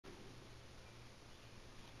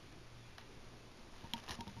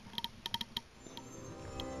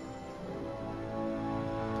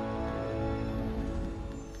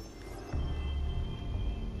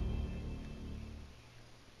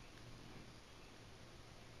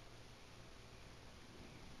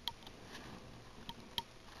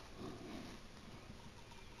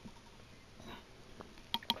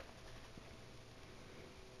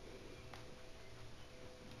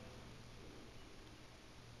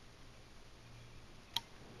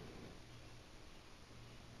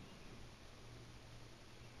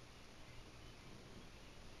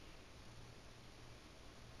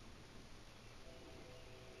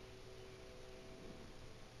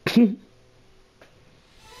Hey,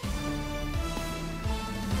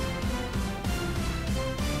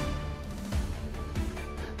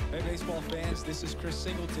 baseball fans, this is Chris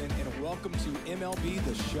Singleton, and welcome to MLB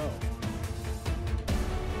The Show.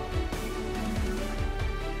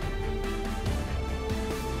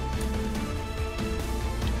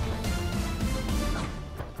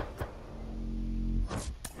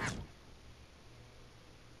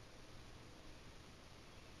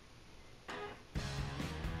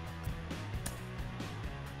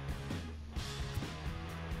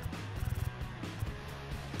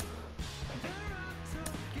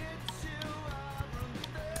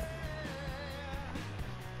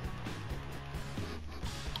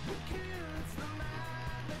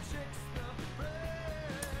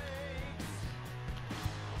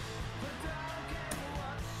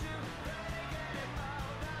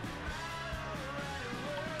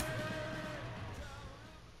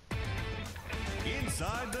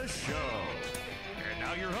 Inside the Show. And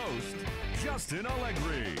now your host, Justin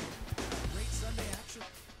Allegri. Great Sunday action.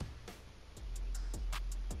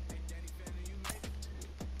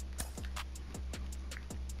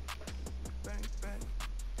 Bang, bang,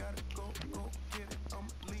 gotta go get it. I'ma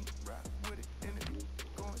lean right with it in it.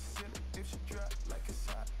 Going silly if she drop like it's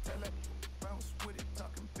hot. Tell it, bounce with it.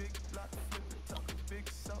 Talking big block, flip it. Talking big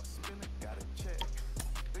sauce, spilling, gotta check.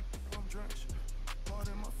 Big I'm drenched,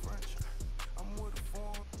 pardon my French. I'm with a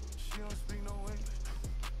foreign, she don't speak no English.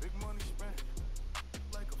 Big money spent,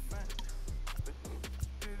 like a fan.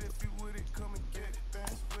 If you with it, come and get it.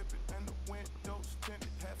 Bands whip it, and the windows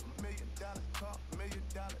tinted. $500,000 car, $1 million.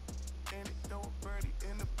 And it throw a birdie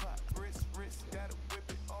in the pot. Wrist, gotta whip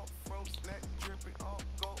it off. Froze neck, dripping all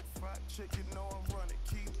gold. Fried chicken, know I run it.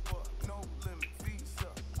 Keep up, no limit,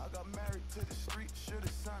 visa. I got married to the street,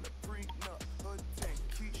 should've signed a prenup. Hood tank,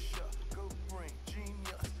 Keisha, good brain,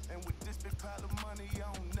 genius. And with this big pile of money,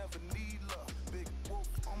 I don't never need love. Big wolf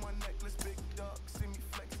on my necklace, big dog. See me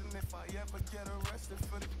flexing if I ever get arrested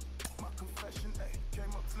for the my confession. Ayy,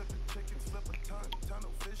 came up flipping chicken, flip a ton,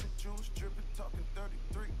 tunnel vision, jewels dripping, talking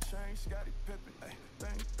 33 chain, Scotty Pippen. Ayy,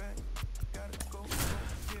 bang bang, gotta go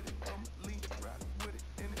get it. I'ma lean right with it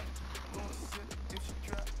in it. Going silly if she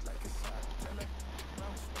drop like it's hot. Tell her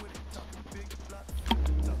bounce with it, talking big block,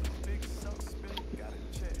 talking big sauce, spilling, gotta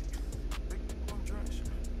check. Big I'm drenched,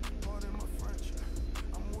 pardon my French.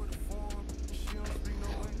 I'm with a foreign, she don't speak no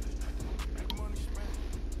English. Big money spent,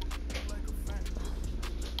 like a fan.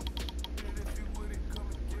 If you with it, come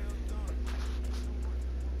and get it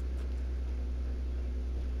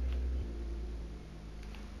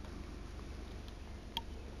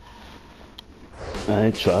done. I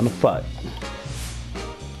ain't trying to fight.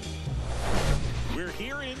 We're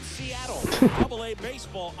here in Seattle. AA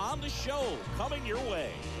baseball on the show, coming your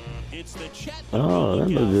way. It's the Chet Oh, that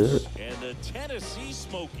looks good. and the Tennessee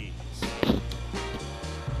Smokies.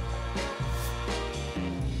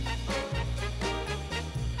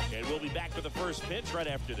 And we'll be back for the first pitch right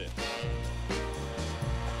after this.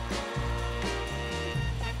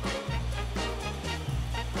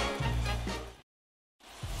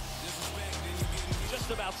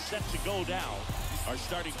 Just about set to go down. Our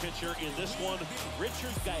starting pitcher in this one,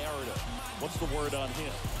 Richard Gallardo. What's the word on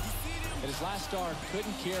him? In his last start,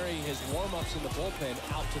 couldn't carry his warm-ups in the bullpen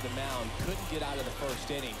out to the mound. Couldn't get out of the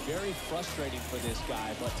first inning. Very frustrating for this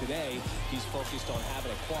guy, but today he's focused on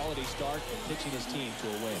having a quality start and pitching his team to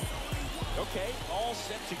a win. Okay, all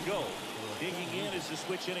set to go. Digging in is the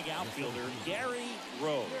switch inning outfielder, Gary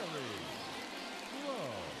Rowe.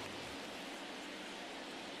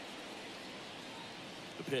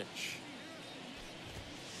 The pitch.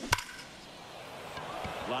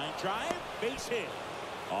 Line drive, base hit.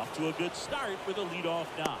 Off to a good start with a leadoff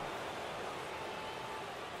knock.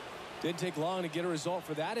 Didn't take long to get a result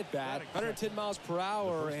for that at bat. 110 miles per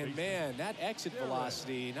hour, and man, that exit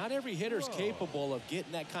velocity, not every hitter's capable of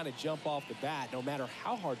getting that kind of jump off the bat, no matter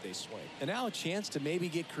how hard they swing. And now a chance to maybe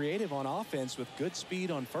get creative on offense with good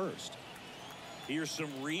speed on first. Here's some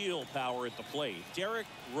real power at the plate. Derek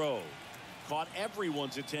Rowe caught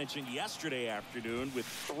everyone's attention yesterday afternoon with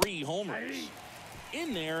 3 homers.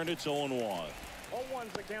 In there, and it's 0-1.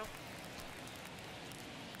 0-1's the count.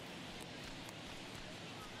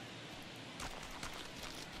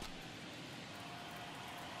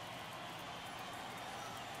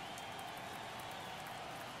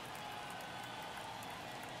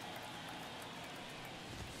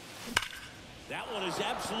 That one is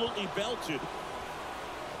absolutely belted.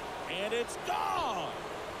 And it's gone.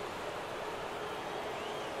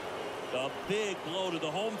 The big blow to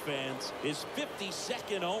the home fans. His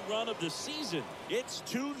 52nd home run of the season. It's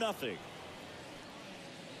 2-0.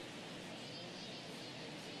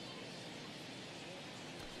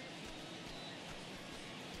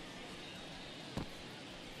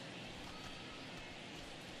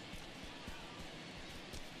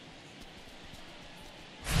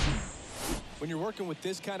 you're working with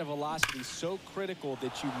this kind of velocity, so critical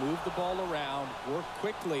that you move the ball around, work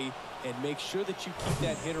quickly, and make sure that you keep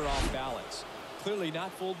that hitter off balance. Clearly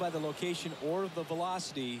not fooled by the location or the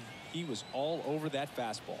velocity. He was all over that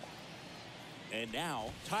fastball. And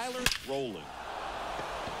now Tyler's rolling.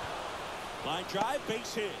 Line drive,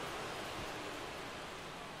 base hit.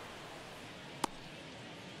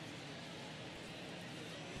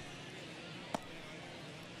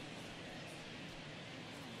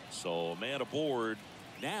 So man aboard.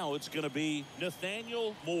 Now it's going to be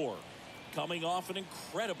Nathaniel Moore, coming off an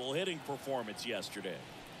incredible hitting performance yesterday.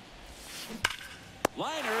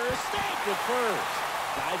 Liner snagged at first.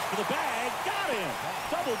 Dives for the bag. Got him.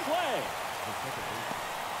 Double play.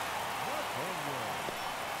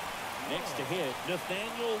 Next to hit,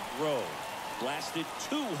 Nathaniel Rowe. Blasted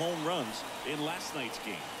 2 home runs in last night's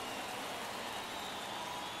game.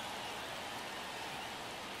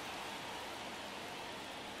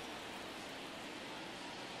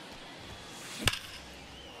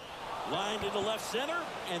 Lined into left center,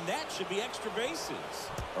 and that should be extra bases.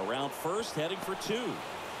 Around first, heading for 2.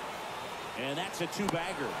 And that's a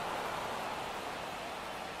 2-bagger.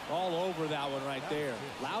 All over that one right there.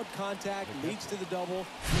 Loud contact leads to the double.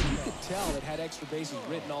 You could tell it had extra bases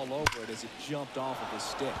written all over it as it jumped off of his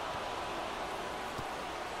stick.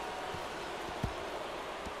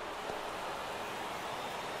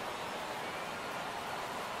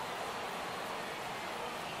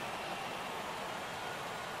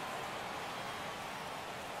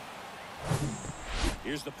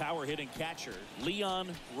 Here's the power hitting catcher, Leon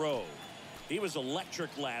Rowe. He was electric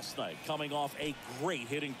last night, coming off a great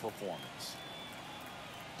hitting performance.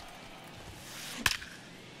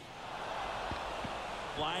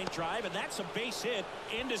 Line drive, and that's a base hit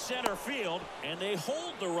into center field. And they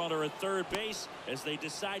hold the runner at third base as they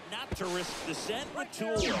decide not to risk descent with 2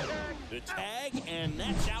 away. The tag, and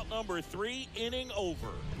that's out number 3, inning over.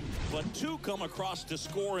 But 2 come across to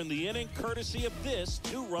score in the inning, courtesy of this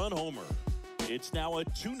 2-run homer. It's now a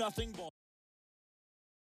 2-0 ball.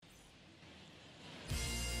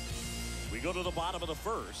 We go to the bottom of the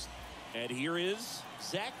first, and here is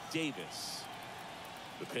Zach Davis.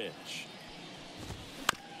 The pitch.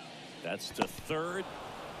 That's to third.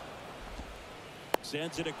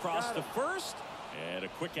 Sends it across to first, and a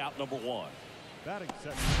quick out, number 1. Batting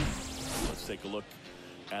second. Let's take a look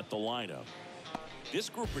at the lineup. This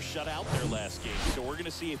group was shut out their last game, so we're going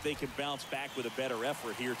to see if they can bounce back with a better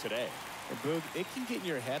effort here today. And Boog, it can get in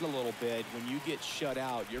your head a little bit when you get shut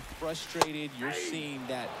out. You're frustrated. You're seeing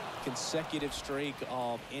that consecutive streak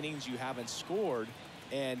of innings you haven't scored,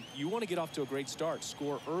 and you want to get off to a great start,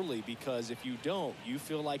 score early, because if you don't, you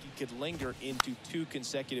feel like you could linger into 2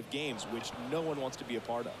 consecutive games, which no one wants to be a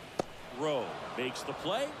part of. Rowe makes the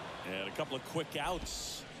play, and a couple of quick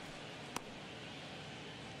outs.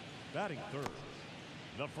 Batting third,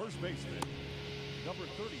 the first baseman, number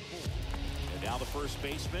 34. And now the first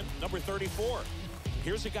baseman, number 34.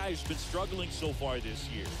 Here's a guy who's been struggling so far this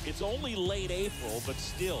year. It's only late April, but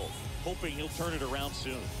still hoping he'll turn it around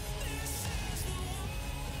soon.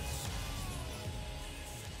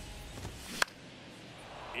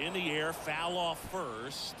 In the air, foul off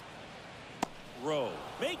first. Rowe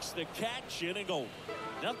makes the catch, inning over.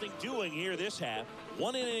 Nothing doing here this half.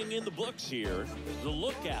 1 inning in the books here. The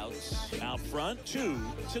Lookouts out front,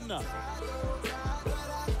 2-0.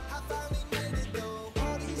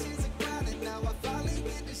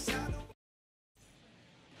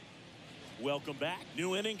 Welcome back.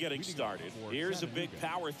 New inning getting started. Here's a big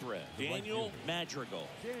power threat. Daniel Madrigal.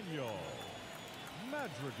 Daniel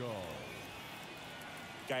Madrigal.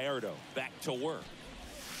 Gallardo back to work.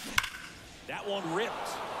 That one ripped.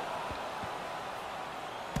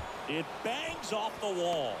 It bangs off the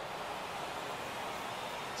wall.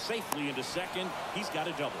 Safely into second. He's got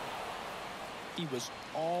a double. He was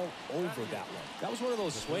all over that one. That was one of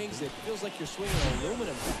those swings that feels like you're swinging an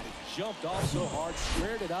aluminum bat. It jumped off so hard,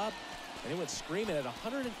 squared it up, and it went screaming at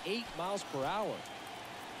 108 miles per hour.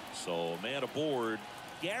 So man aboard,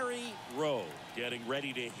 Gary Rowe getting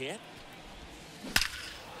ready to hit.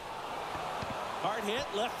 Hard hit,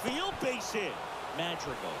 left field, base hit.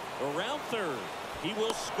 Madrigal around third. He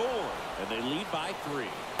will score, and they lead by 3.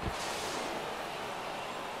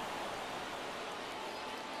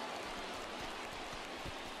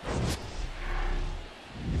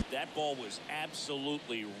 That ball was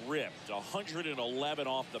absolutely ripped. 111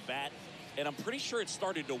 off the bat, and I'm pretty sure it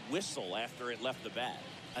started to whistle after it left the bat.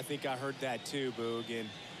 I think I heard that too, Boog. And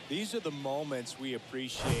these are the moments we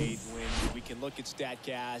appreciate when we can look at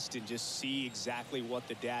StatCast and just see exactly what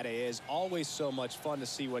the data is. Always so much fun to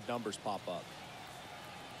see what numbers pop up.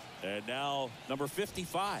 And now number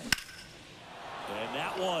 55. And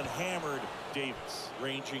that one hammered Davis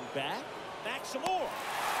ranging back. Back some more.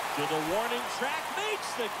 To the warning track.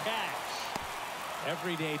 Makes the catch.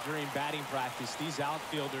 Every day during batting practice, these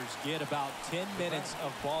outfielders get about 10 minutes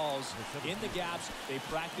of balls in the gaps. They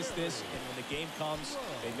practice this, and when the game comes,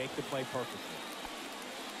 they make the play perfectly.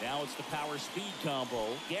 Now it's the power speed combo.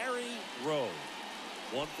 Gary Rowe.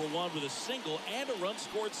 1 for 1 with a single and a run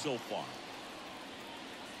scored so far.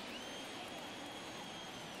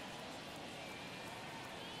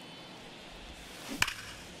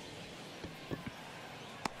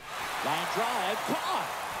 Line drive, caught.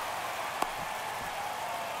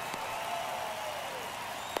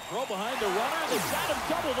 Throw behind the runner, they got him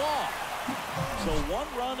doubled off. So 1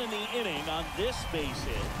 run in the inning on this base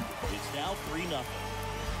hit. It's now 3-0.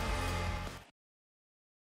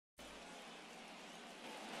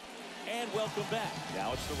 And welcome back.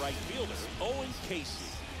 Now it's the right fielder, Owen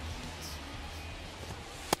Casey.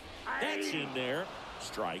 That's in there.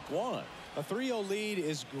 Strike 1. A 3-0 lead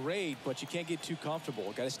is great, but you can't get too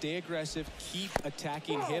comfortable. Got to stay aggressive, keep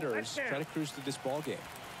attacking hitters, try to cruise through this ball game.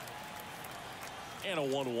 And a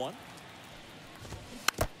 1-1.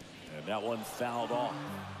 And that one fouled off.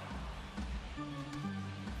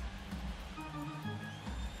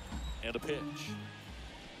 And a pitch.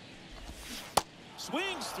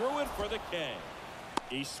 Swings through it for the K.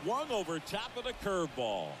 He swung over top of the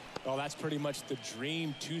curveball. Oh, that's pretty much the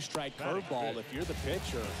dream 2-strike curveball if you're the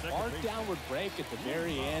pitcher. Hard downward break at the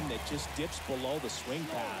very end that just dips below the swing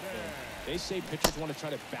path. And they say pitchers want to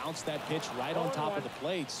try to bounce that pitch right on top of the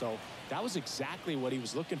plate. So that was exactly what he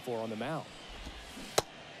was looking for on the mound.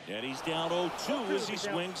 And he's down 0-2 as he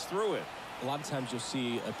swings through it. A lot of times you'll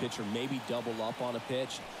see a pitcher maybe double up on a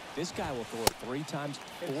pitch. This guy will throw it 3 times,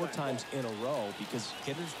 4 times in a row because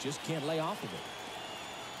hitters just can't lay off of it.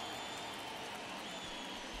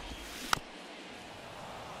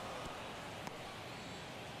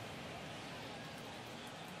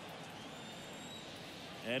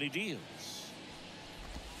 And he deals.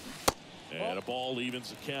 And a ball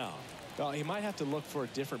evens the count. Well, he might have to look for a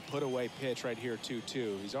different put-away pitch right here,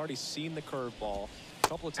 2-2. He's already seen the curveball a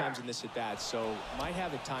couple of times in this at-bat, so might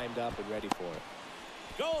have it timed up and ready for it.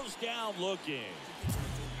 Goes down looking.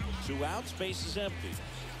 2 outs, base is empty.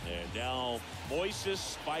 And now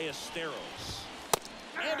Moises Ballesteros.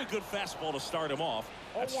 And a good fastball to start him off.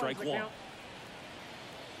 That's strike 1.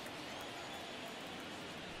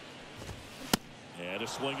 And a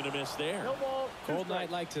swing and a miss there. No ball. Cold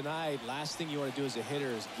night like tonight, last thing you want to do as a hitter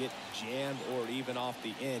is get jammed or even off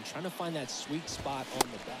the end. Trying to find that sweet spot on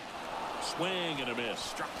the bat. Swing and a miss.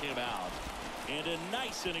 Struck him out. And a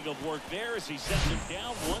nice inning of work there as he sets him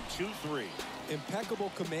down 1, 2, 3.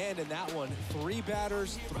 Impeccable command in that one. 3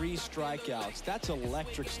 batters, 3 strikeouts. That's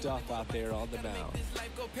electric stuff out there on the mound.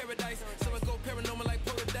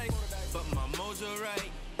 But my mojo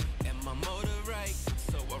right and my motor right,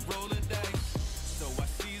 so I roll the dice. So I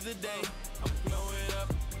seize the day. I'm blowing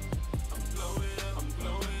up. I'm blowing up. I'm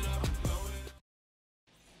blowing up. I'm blowing up.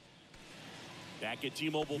 Back at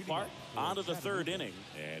T-Mobile Park, on to the 3rd inning.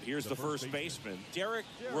 And here's the first baseman, Derek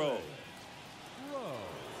Rowe.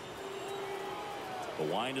 The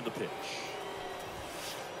wind of the pitch.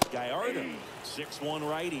 Gallardo, 6'1"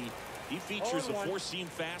 righty. He features a 4-seam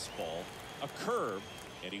fastball, a curve,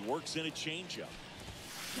 and he works in a changeup.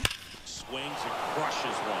 Swings and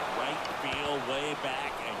crushes one. Right field, way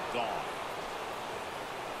back, and gone.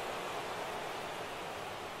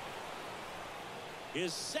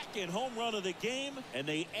 His 2nd home run of the game, and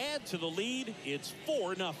they add to the lead. It's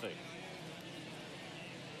 4-0.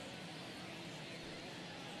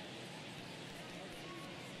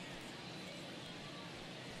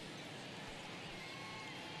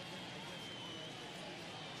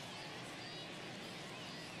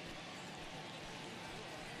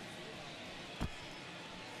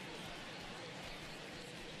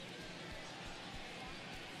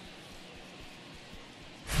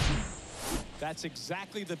 That's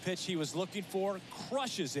exactly the pitch he was looking for.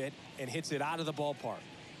 Crushes it and hits it out of the ballpark.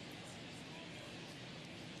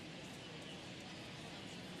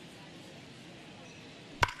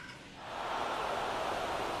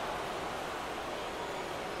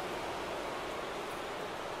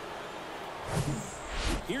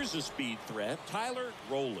 Here's a speed threat, Tyler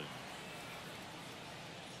Rowland.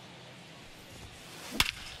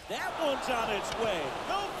 That one's on its way.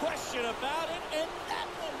 No question about it, and that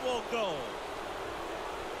one will go.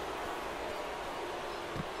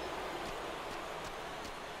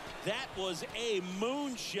 That was a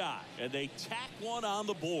moonshot, and they tack one on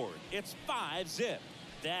the board. It's 5-0.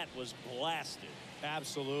 That was blasted.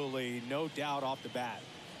 Absolutely, no doubt off the bat.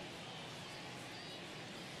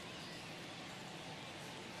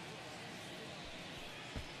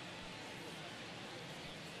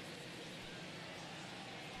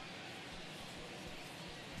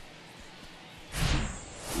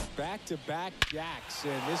 back-to-back jacks,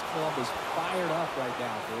 and this club is fired up right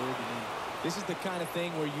now, dude. This is the kind of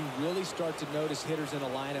thing where you really start to notice hitters in a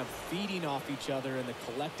lineup feeding off each other, and the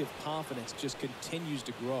collective confidence just continues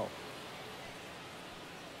to grow.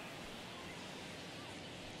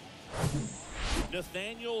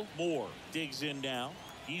 Nathaniel Moore digs in now.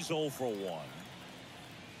 He's 0 for 1.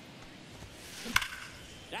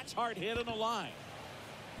 That's hard hit on the line.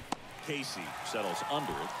 Casey settles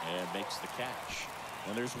under it and makes the catch.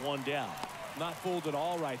 And there's one down. Not fooled at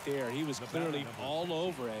all right there. He was clearly all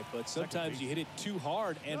over it, but sometimes you hit it too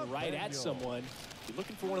hard and right at someone. You're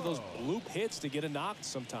looking for one of those bloop hits to get a knock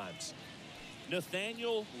sometimes.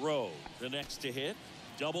 Nathaniel Rowe, the next to hit,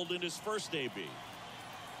 doubled in his first AB.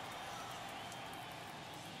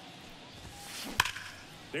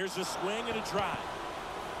 There's a swing and a drive.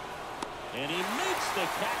 And he makes the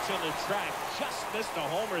catch on the track. Just missed a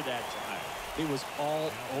homer that time. He was all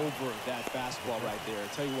over that fastball right there. I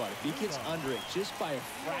tell you what, if he gets under it just by a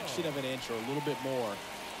fraction of an inch or a little bit more,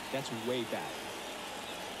 that's way back.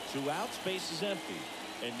 2 outs, base is empty.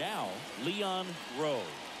 And now, Leon Rowe.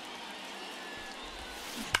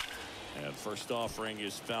 And first offering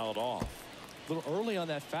is fouled off. A little early on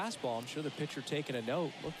that fastball. I'm sure the pitcher taking a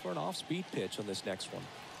note. Look for an off-speed pitch on this next one.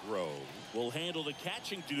 Rowe will handle the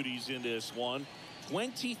catching duties in this one.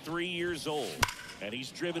 23 years old. And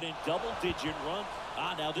he's driven in double-digit runs.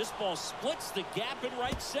 Now this ball splits the gap in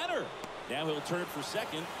right center. Now he'll turn for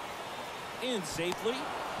second. In safely.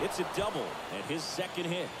 It's a double and his second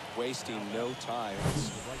hit. Wasting no time.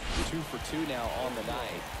 It's 2 for 2 now on the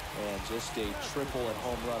night. And just a triple and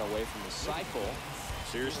home run away from the cycle.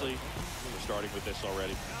 Seriously, we're starting with this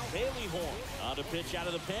already. Bailey Horn on the pitch out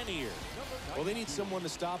of the pen here. Well, they need someone to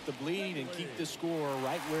stop the bleeding and keep the score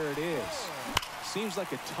right where it is. Seems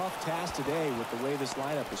like a tough task today with the way this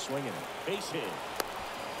lineup is swinging it. Base hit.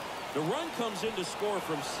 The run comes in to score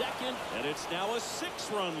from second, and it's now a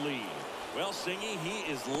 6-run lead. Well, Singy, he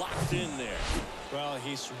is locked in there. Well,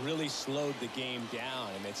 he's really slowed the game down,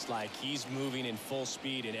 and it's like he's moving in full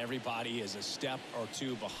speed and everybody is a step or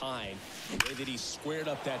two behind. The way that he squared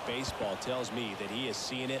up that baseball tells me that he is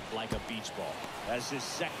seeing it like a beach ball. That's his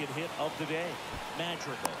second hit of the day.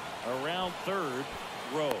 Madrigal around third.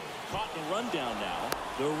 Rowe caught in a rundown now.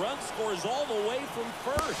 The run scores all the way from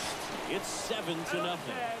first. It's 7-0.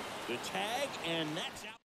 The tag, and that's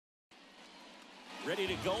out. Ready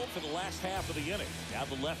to go for the last half of the inning. Now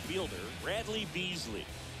the left fielder, Bradley Beasley.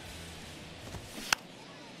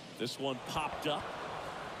 This one popped up.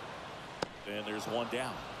 And there's one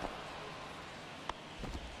down.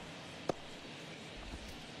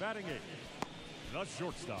 Batting it, the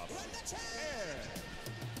shortstop.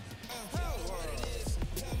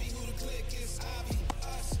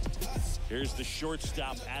 Here's the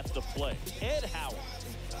shortstop at the plate, Ed Howard.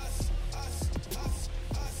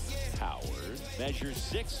 Howard measures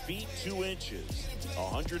 6 feet 2 inches,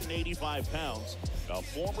 185 pounds, a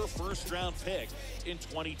former first-round pick in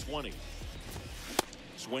 2020.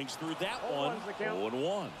 Swings through that one,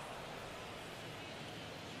 0-1.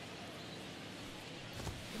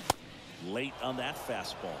 Late on that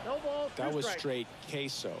fastball. No ball, That was strike. straight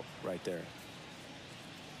queso right there.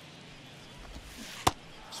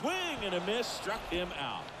 Swing and a miss, struck him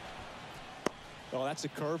out. Well, that's a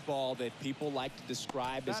curveball that people like to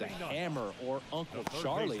describe as a hammer or Uncle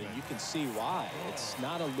Charlie, and you can see why. It's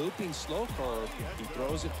not a looping slow curve. He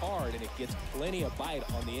throws it hard, and it gets plenty of bite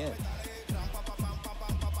on the end.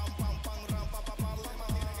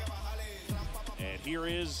 And here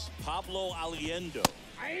is Pablo Aliendo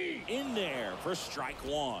in there for strike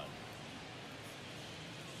one.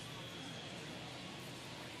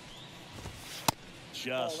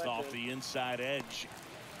 Just off the inside edge.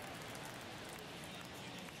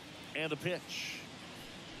 And a pitch.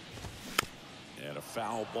 And a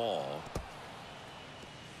foul ball.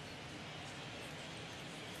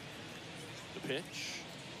 The pitch.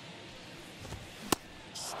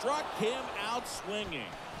 Struck him out swinging.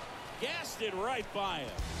 Gassed it right by him.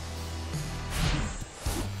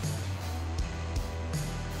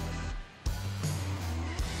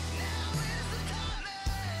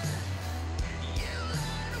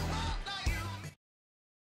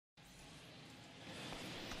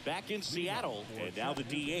 Back in Seattle, and now the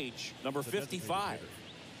DH, number 55.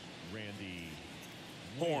 Randy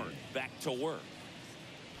Horn back to work.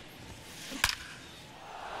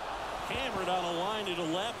 Hammered on a line to the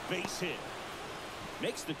left, base hit.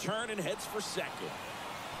 Makes the turn and heads for second.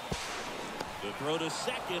 The throw to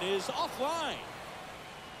second is offline.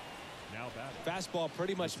 now batting. Fastball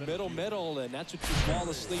pretty much middle, and that's what you fall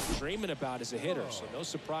asleep dreaming about as a hitter. So no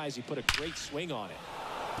surprise he put a great swing on it.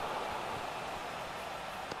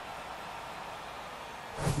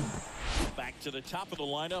 Back to the top of the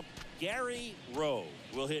lineup, Gary Rowe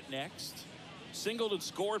will hit next. Singled and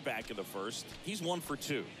scored back in the first. He's 1 for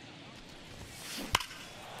 2.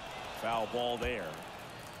 Foul ball there.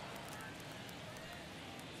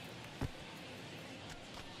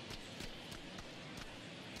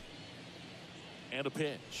 And a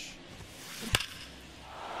pitch.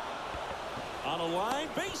 On a line,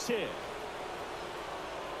 base hit.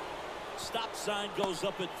 Stop sign goes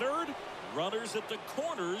up at third. Runners at the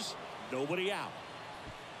corners, nobody out.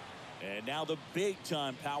 And now the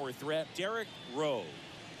big-time power threat, Derek Rowe.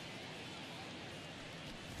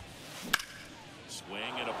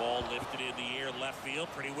 Swing and a ball lifted in the air, left field,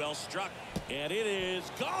 pretty well struck. And it is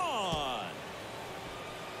gone.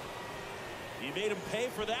 He made him pay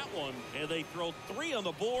for that one, and they throw 3 on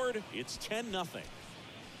the board. It's 10-0.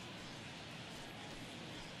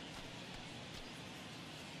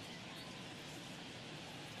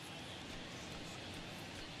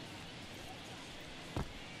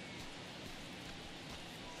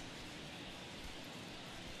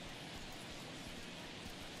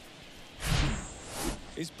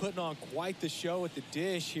 He's putting on quite the show at the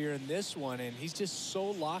dish here in this one, and he's just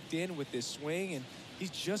so locked in with this swing, and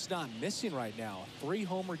he's just not missing right now. A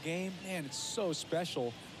 3-homer game, man, it's so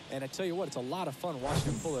special. And I tell you what, it's a lot of fun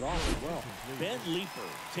watching him pull it off as well. Ben Leeper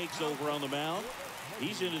takes over on the mound.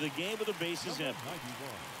 He's into the game with the bases empty.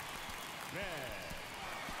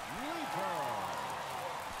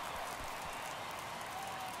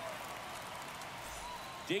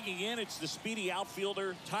 Digging in, it's the speedy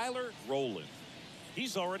outfielder, Tyler Rowland.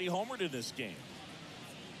 He's already homered in this game.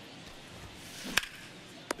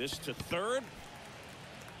 This to third.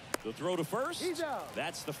 The throw to first. He's out.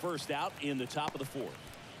 That's the first out in the top of the fourth.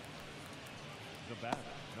 The batter,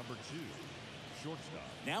 number 2, shortstop.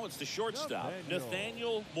 Now it's the shortstop,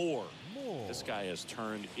 Nathaniel Moore. This guy has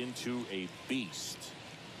turned into a beast.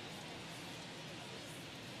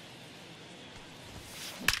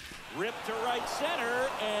 Ripped to right center,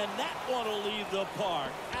 and that one will leave the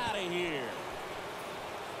park. Out of here.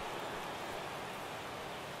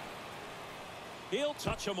 He'll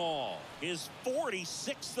touch them all. His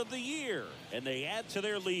 46th of the year, and they add to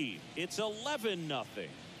their lead. It's 11-0.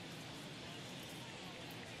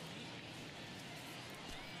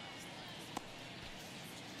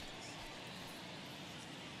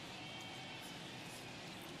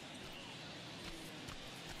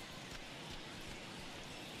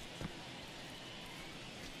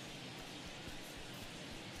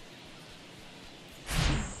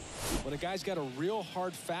 When a guy's got a real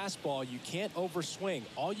hard fastball, you can't overswing.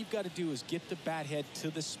 All you've got to do is get the bat head to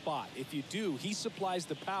the spot. If you do, he supplies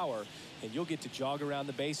the power, and you'll get to jog around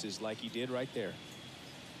the bases like he did right there.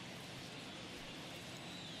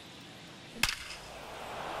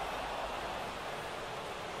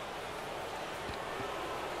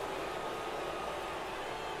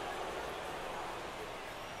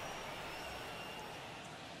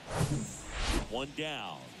 One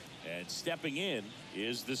down. And stepping in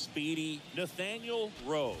is the speedy Nathaniel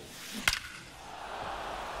Rowe.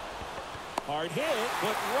 Hard hit,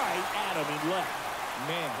 but right at him and left.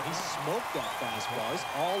 Man, he smoked that fastball. He's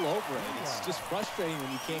all over it. It's just frustrating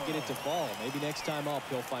when you can't get it to fall. Maybe next time up,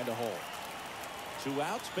 he'll find a hole. 2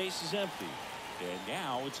 outs, base is empty. And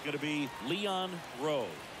now it's going to be Leon Rowe.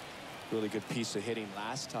 Really good piece of hitting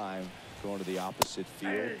last time, going to the opposite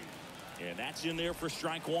field. And that's in there for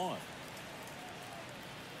strike 1.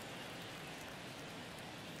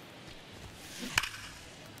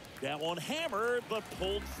 That one hammered, but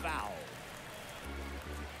pulled foul.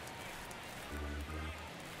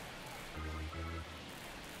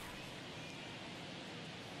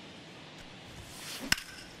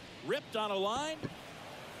 Ripped on a line.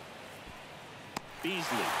 Beasley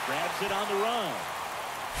grabs it on the run.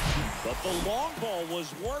 But the long ball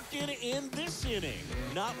was working in this inning.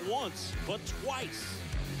 Not once, but twice.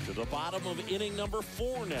 To the bottom of inning number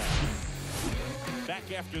 4 now.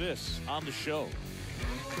 Back after this on the show.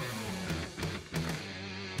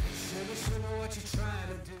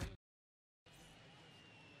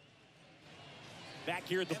 Back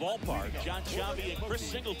here at the ballpark, John Sciambi and Chris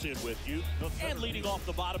Singleton with you. And leading off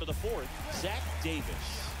the bottom of the 4th, Zach Davis.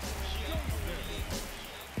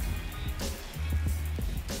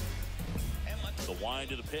 The wind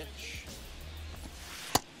to the pitch.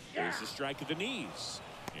 There's the strike at the knees.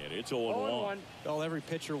 And it's 0-1. Well, every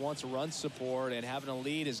pitcher wants a run support, and having a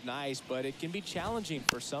lead is nice, but it can be challenging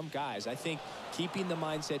for some guys. I think keeping the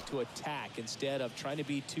mindset to attack instead of trying to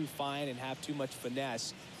be too fine and have too much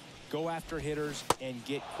finesse. Go after hitters and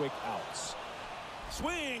get quick outs.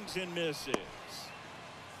 Swings and misses.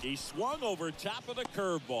 He swung over top of the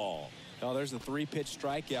curveball. Oh, there's a 3-pitch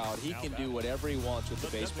strikeout. He can do whatever he wants with the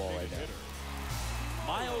baseball right now.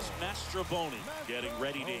 Miles Mastrobuoni getting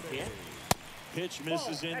ready to hit. Pitch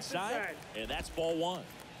misses inside, and that's ball 1.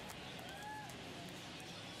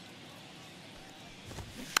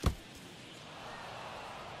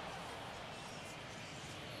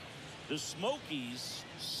 The Smokies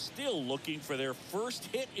still looking for their first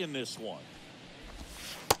hit in this one.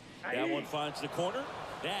 That one finds the corner.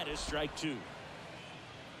 That is strike 2.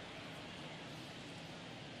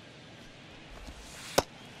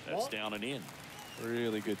 That's down and in.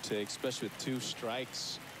 Really good take, especially with 2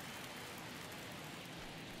 strikes.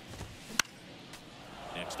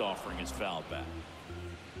 Next offering is fouled back.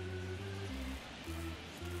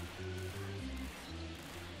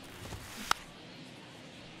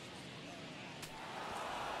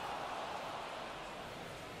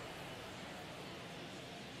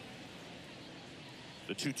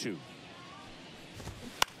 The 2-2.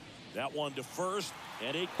 That one to first,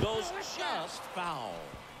 and it goes just foul.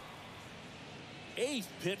 8th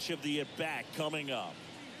pitch of the at-bat coming up.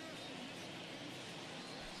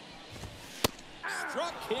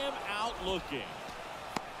 Struck him out looking.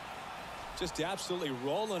 Just absolutely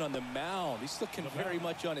rolling on the mound. He's looking very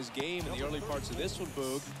much on his game in the early parts of this one,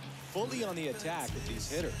 Boog. Fully on the attack with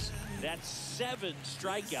these hitters. That's 7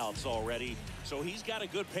 strikeouts already, so he's got a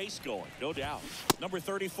good pace going, no doubt. Number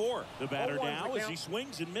 34, the batter now as he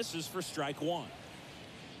swings and misses for strike 1.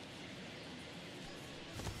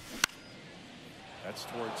 That's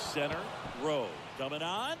towards center. Rowe coming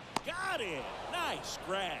on. Got it. Nice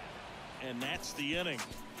grab. And that's the inning.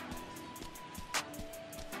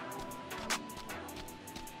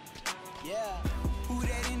 Yeah. Who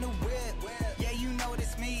that in the whip? Yeah, you know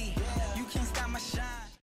it's me. You can't stop my shine.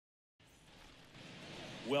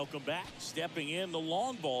 Welcome back. Stepping in the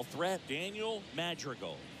long ball threat, Daniel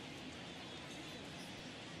Madrigal.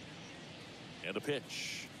 And a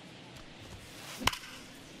pitch.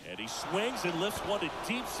 And he swings and lifts one to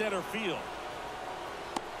deep center field.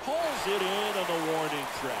 Pulls it in on the warning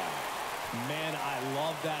track. Man, I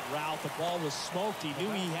love that route. The ball was smoked. He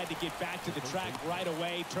knew he had to get back to the track right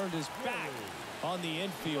away. Turned his back on the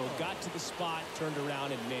infield. Got to the spot, turned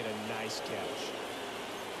around, and made a nice catch.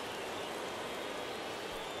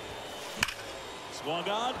 Swung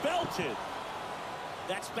on, belted.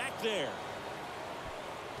 That's back there.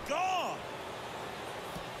 Gone.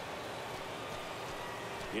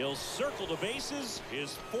 He'll circle the bases,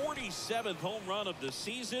 his 47th home run of the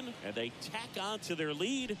season, and they tack on to their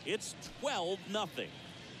lead. It's 12-0.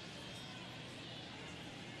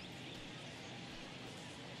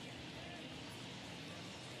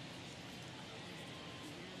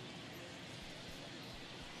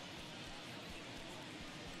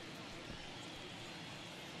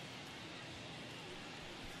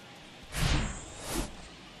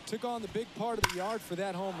 Took on the big part of the yard for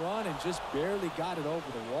that home run and just barely got it over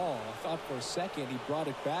the wall. I thought for a second he brought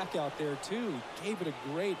it back out there too. He gave it a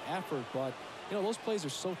great effort, but you know, those plays are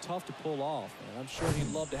so tough to pull off, and I'm sure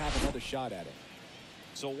he'd love to have another shot at it.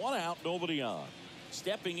 So 1 out, nobody on.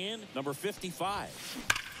 Stepping in, number 55.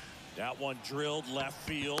 That one drilled left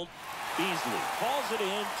field. Beasley calls it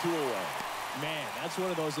in, 2 away. Man, that's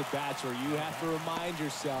one of those at-bats where you have to remind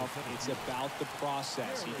yourself it's about the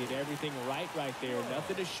process. He did everything right there.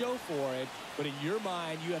 Nothing to show for it. But in your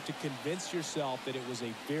mind, you have to convince yourself that it was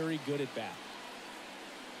a very good at-bat.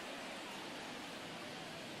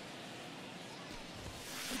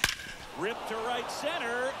 Ripped to right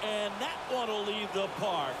center, and that one will leave the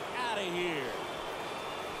park. Out of here.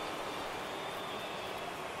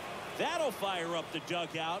 That'll fire up the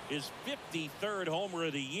dugout. His 53rd homer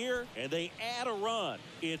of the year, and they add a run.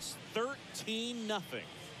 It's 13-0.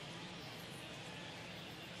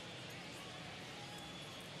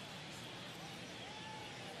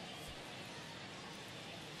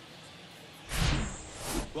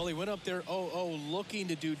 Well, he went up there 0-0 looking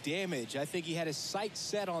to do damage. I think he had his sights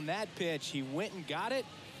set on that pitch. He went and got it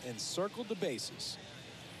and circled the bases.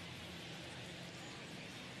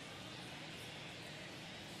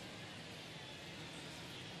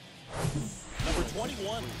 Number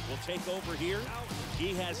 21 will take over here.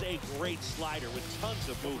 He has a great slider with tons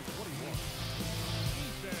of movement.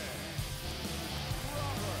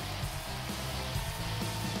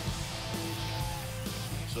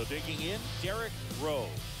 So digging in, Derek Rowe.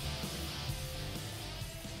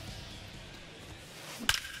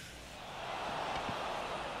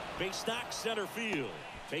 Base knock center field.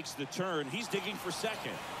 Takes the turn. He's digging for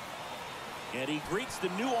second. And he greets the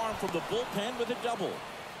new arm from the bullpen with a double.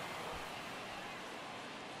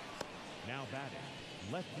 Now batting,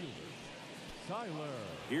 left fielder, Tyler.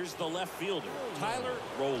 Here's the left fielder, Tyler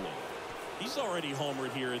Rowland. He's already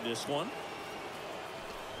homered here in this one.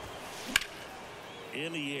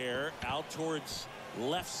 In the air, out towards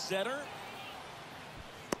left center.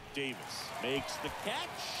 Davis makes the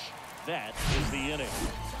catch. That is the inning.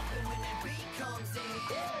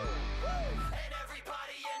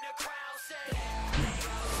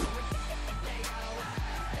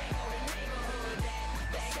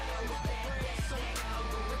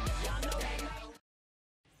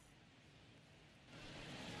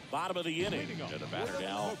 Bottom of the inning. To the batter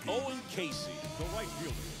now, Owen Casey. The right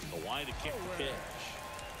fielder. A wide to kick the pitch.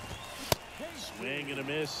 Swing and a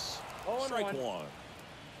miss. Strike one.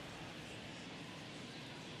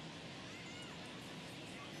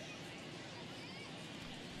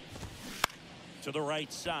 To the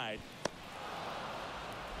right side.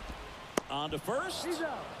 On to first.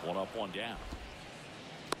 One up, one down.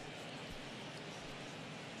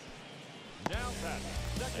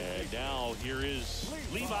 And now here is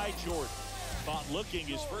Levi Jordan. Caught looking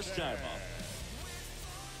his first time up.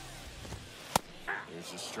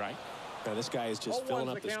 There's a strike. Now, this guy is just filling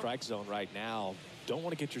up the strike zone right now. Don't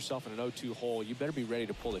want to get yourself in an 0-2 hole. You better be ready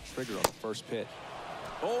to pull the trigger on the first pitch.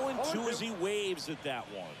 0-2 as he waves at that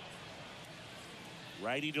one.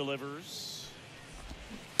 Righty delivers.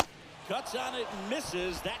 Cuts on it and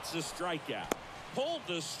misses. That's a strikeout. Pulled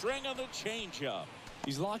the string on the changeup.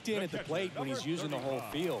 He's locked in at the plate when he's using the whole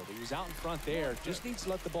field. He was out in front there. Just needs to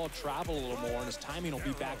let the ball travel a little more, and his timing will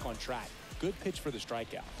be back on track. Good pitch for the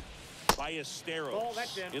strikeout.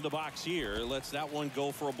 Ballesteros in the box here. Lets that one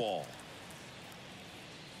go for a ball.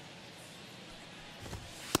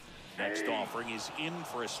 Next offering is in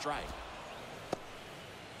for a strike.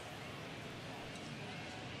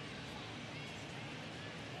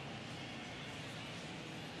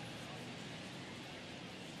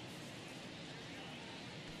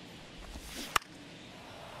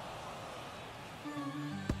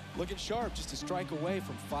 Looking sharp, just a strike away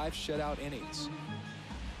from 5 shutout innings.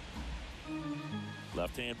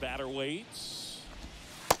 Left-hand batter waits.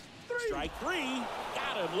 Strike 3.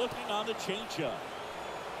 Got him looking on the changeup.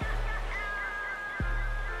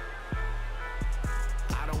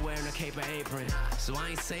 I don't wear no cape or apron, so I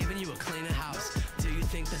ain't saving you a cleaning house. Do you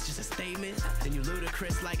think that's just a statement? Then you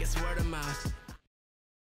ludicrous like it's word of mouth.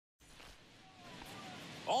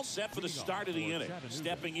 All set for the start of the inning.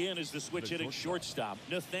 Stepping in is the switch hitting shortstop,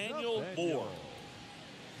 Nathaniel Moore.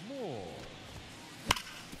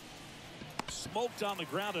 Smoked on the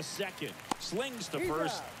ground a second. Slings to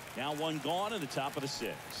first. Now one gone in the top of the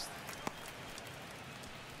 6th.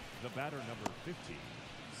 The batter number 15,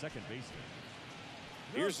 second baseman.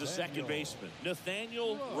 Here's the second baseman,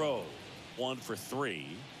 Nathaniel Rowe. 1 for 3.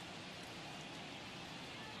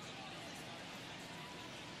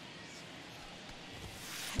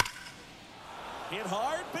 Hit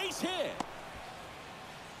hard, base hit.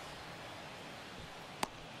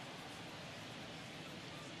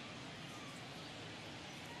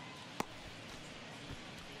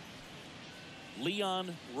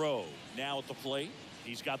 Leon Rowe now at the plate.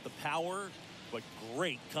 He's got the power, but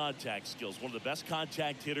great contact skills. One of the best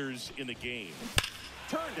contact hitters in the game.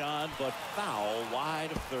 Turned on, but foul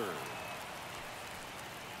wide of third.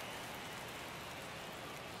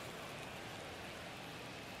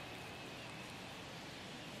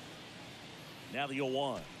 Now the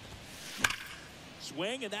 0-1.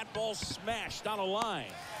 Swing, and that ball smashed on a line.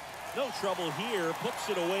 No trouble here. Puts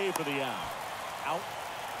it away for the out. Out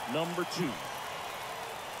number 2.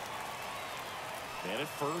 Man at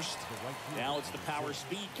first. Now it's the power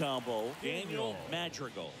speed combo. Daniel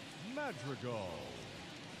Madrigal.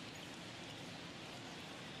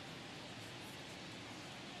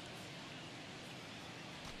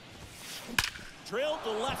 Drilled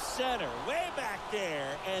to left center, way back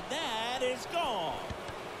there, and that is gone.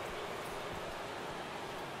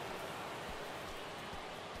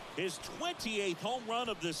 His 28th home run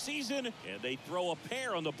of the season, and they throw a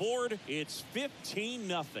pair on the board. It's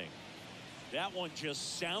 15-0. That one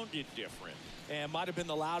just sounded different. And might have been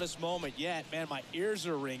the loudest moment yet. Man, my ears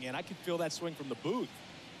are ringing. I can feel that swing from the booth.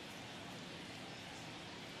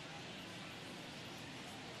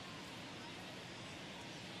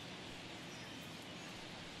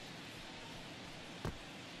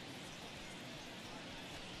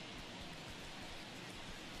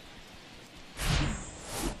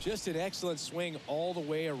 Just an excellent swing all the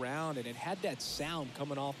way around, and it had that sound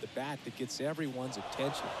coming off the bat that gets everyone's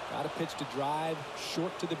attention. Got a pitch to drive,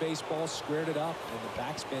 short to the baseball, squared it up, and the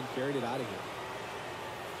backspin carried it out of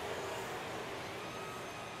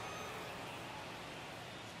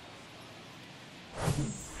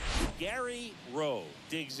here. Gary Rowe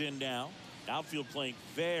digs in now. Outfield playing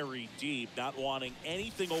very deep, not wanting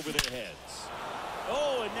anything over their heads.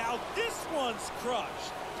 Oh, and now this one's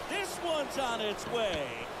crushed. This one's on its way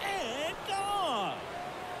and gone.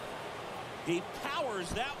 He powers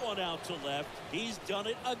that one out to left. He's done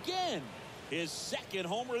it again. His second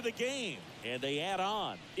homer of the game. And they add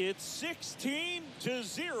on. It's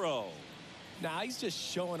 16-0. Now he's just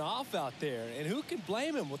showing off out there. And who can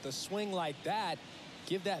blame him with a swing like that?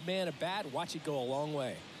 Give that man a bat. Watch it go a long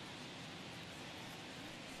way.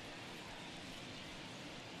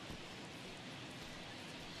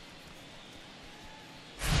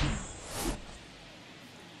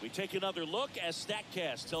 We take another look as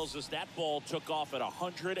StatCast tells us that ball took off at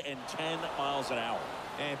 110 miles an hour.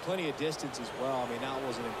 And plenty of distance as well. I mean, that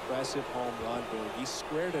was an impressive home run, Boog. He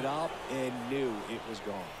squared it up and knew it was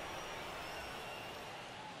gone.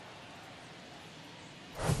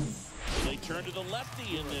 They turn to the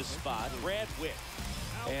lefty in this spot, Brad Wick.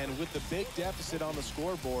 And with the big deficit on the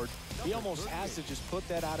scoreboard, he almost has to just put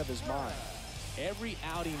that out of his mind. Every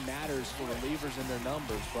outing matters for relievers and their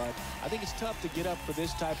numbers, but I think it's tough to get up for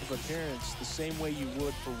this type of appearance the same way you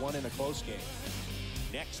would for one in a close game.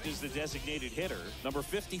 Next is the designated hitter, number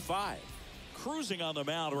 55. Cruising on the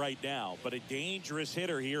mound right now, but a dangerous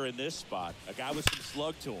hitter here in this spot. A guy with some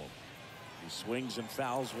slug to him. He swings and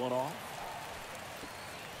fouls one off.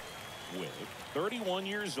 Wick, 31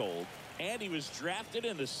 years old, and he was drafted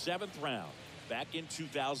in the 7th round back in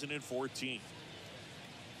 2014.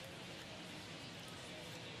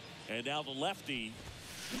 And now the lefty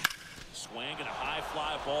swinging a high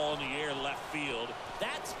fly ball in the air left field.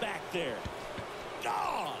 That's back there.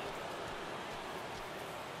 Gone.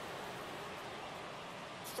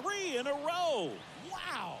 3 in a row.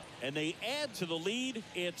 Wow. And they add to the lead.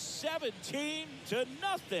 It's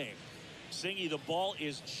 17-0. Singy, the ball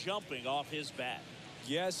is jumping off his bat.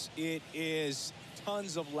 Yes, it is.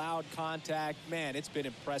 Tons of loud contact. Man, it's been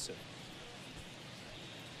impressive.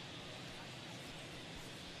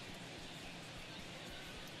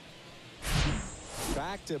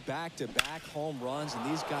 Back-to-back-to-back home runs, and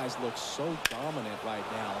these guys look so dominant right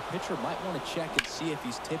now. A pitcher might want to check and see if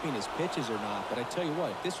he's tipping his pitches or not. But I tell you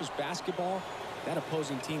what, if this was basketball, that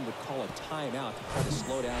opposing team would call a timeout to try to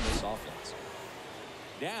slow down this offense.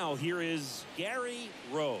 Now here is Gary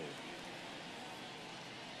Rowe.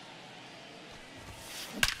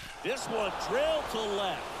 This one drilled to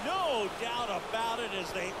left. No doubt about it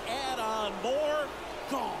as they add on more.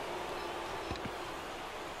 Gone.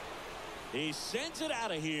 He sends it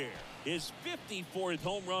out of here. His 54th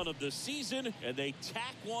home run of the season, and they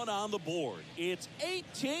tack one on the board. It's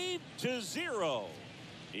 18-0.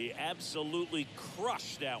 He absolutely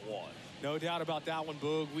crushed that one. No doubt about that one,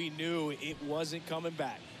 Boog. We knew it wasn't coming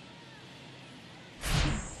back.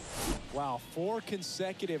 Wow, 4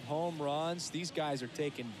 consecutive home runs. These guys are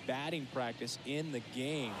taking batting practice in the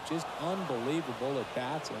game. Just unbelievable at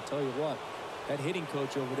bats. And I'll tell you what, that hitting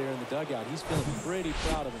coach over there in the dugout, he's feeling pretty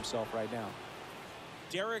proud of himself right now.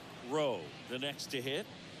 Derek Rowe, the next to hit.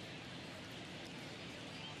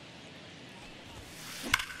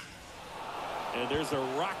 And there's a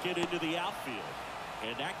rocket into the outfield.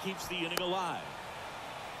 And that keeps the inning alive.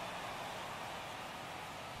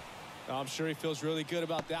 I'm sure he feels really good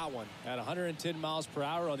about that one. At 110 miles per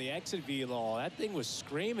hour on the exit velo, that thing was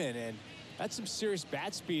screaming, and that's some serious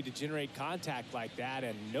bat speed to generate contact like that,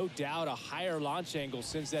 and no doubt a higher launch angle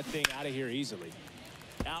sends that thing out of here easily.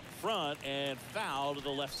 Out front and foul to the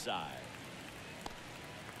left side.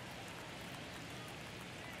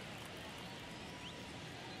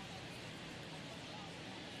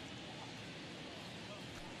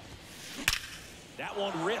 That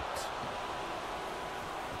one ripped.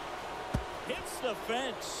 Hits the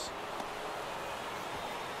fence.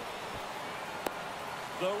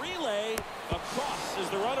 The relay across is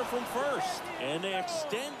the runner from first, and they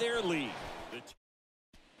extend their lead.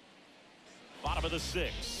 Bottom of the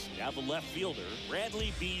 6th. Now the left fielder,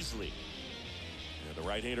 Bradley Beasley. And the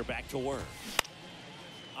right-hander back to work.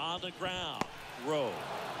 On the ground, Rowe.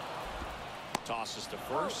 Tosses to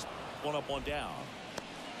first. One up, one down.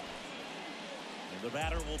 And the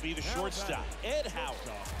batter will be the shortstop, Ed Howard.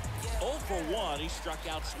 0 for 1. He struck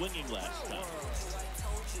out swinging last time.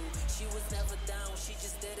 She was never down, she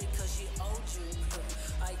just did it cause she owed you.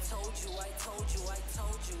 I told you.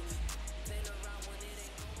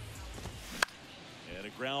 And a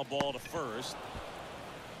ground ball to first.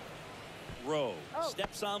 Rowe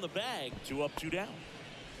steps on the bag. 2 up, 2 down.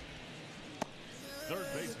 Third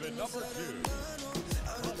baseman number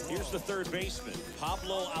 2. Here's the third baseman,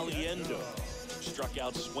 Pablo Aliendo. Struck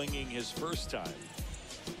out swinging his first time.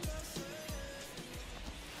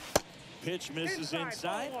 Pitch misses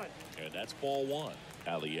inside, and that's ball 1.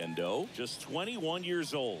 Aliendo, just 21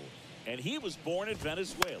 years old, and he was born in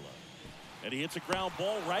Venezuela. And he hits a ground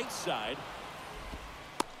ball right side.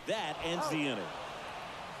 That ends the inning.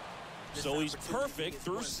 So he's perfect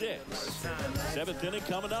through 6. 7th inning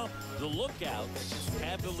coming up. The Lookouts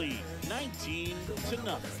have the lead,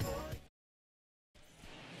 19-0.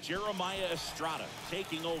 Jeremiah Estrada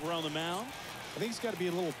taking over on the mound. I think it's got to be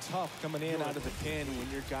a little tough coming in out of the pen when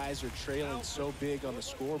your guys are trailing so big on the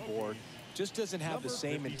scoreboard. Just doesn't have the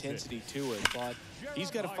same intensity to it, but he's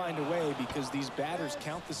got to find a way because these batters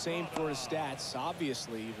count the same for his stats,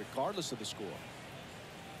 obviously, regardless of the score.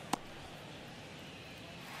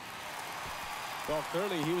 Well,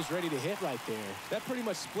 clearly he was ready to hit right there. That pretty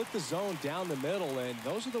much split the zone down the middle, and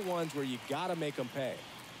those are the ones where you got to make them pay.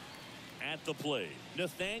 At the plate,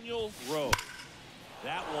 Nathaniel Rowe.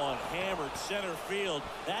 That one hammered center field.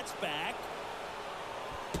 That's back.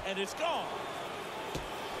 And it's gone.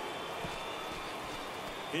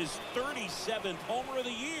 His 37th homer of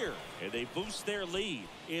the year. And they boost their lead.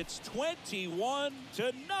 It's 21-0.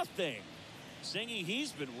 Singy,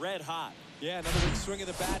 he's been red hot. Yeah, another big swing of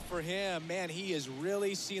the bat for him. Man, he is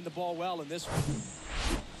really seeing the ball well in this one.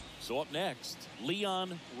 So up next,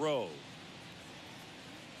 Leon Rowe.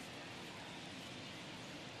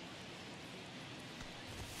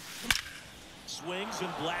 Swings and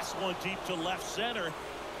blasts one deep to left center.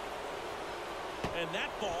 And that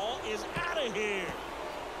ball is out of here.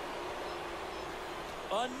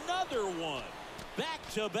 Another one.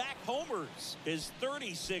 Back-to-back homers. His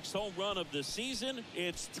 36th home run of the season.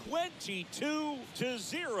 It's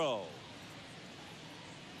 22-0.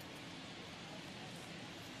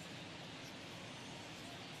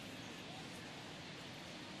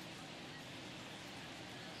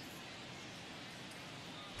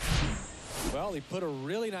 Well, he put a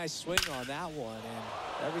really nice swing on that one, and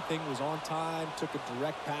everything was on time, took a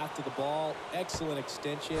direct path to the ball, excellent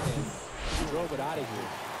extension, and drove it out of here.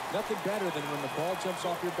 Nothing better than when the ball jumps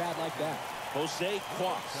off your bat like that. Jose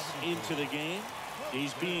Quas into the game.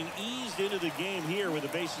 He's being eased into the game here with the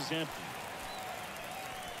bases empty.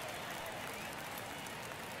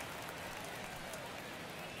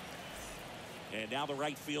 And now the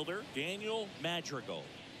right fielder, Daniel Madrigal.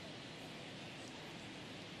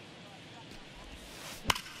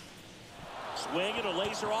 Swing and a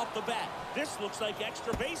laser off the bat. This looks like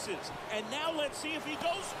extra bases. And now let's see if he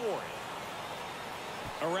goes for it.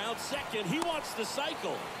 Around second, he wants the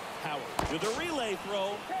cycle. Howard with a relay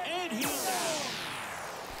throw, and he's out.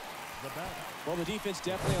 Well, the defense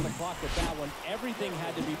definitely on the clock with that one. Everything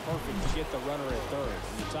had to be perfect to get the runner at third.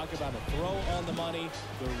 When you talk about a throw on the money,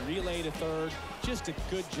 the relay to third, just a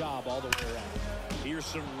good job all the way around. Here's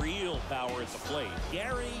some real power at the plate.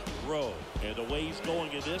 Gary Rowe. And the way he's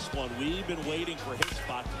going in this one, we've been waiting for his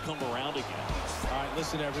spot to come around again. All right,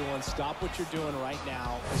 listen, everyone. Stop what you're doing right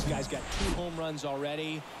now. This guy's got 2 home runs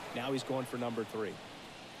already. Now he's going for number 3.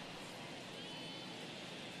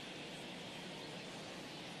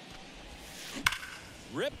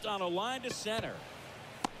 Ripped on a line to center.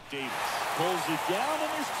 Davis pulls it down, and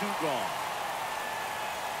there's 2 gone.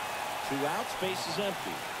 2 outs, base is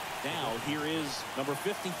empty. Now here is number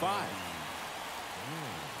 55.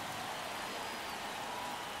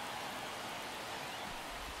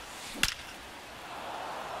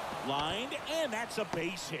 Lined, and that's a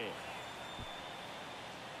base hit.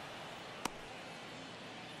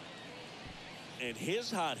 And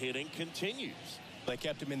his hot hitting continues. They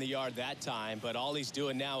kept him in the yard that time, but all he's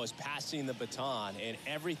doing now is passing the baton, and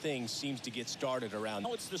everything seems to get started around.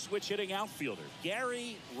 Now it's the switch hitting outfielder,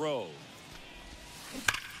 Gary Rowe.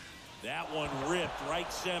 That one ripped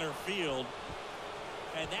right center field,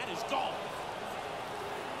 and that is gone.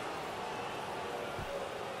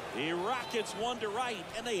 The Rockets 1 to right,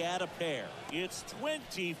 and they add a pair. It's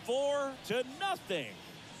 24-0.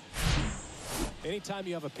 Anytime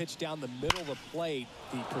you have a pitch down the middle of the plate,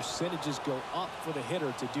 the percentages go up for the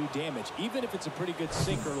hitter to do damage, even if it's a pretty good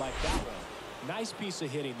sinker like that one. Nice piece of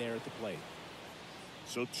hitting there at the plate.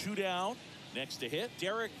 So 2 down. Next to hit,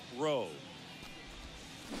 Derek Rowe.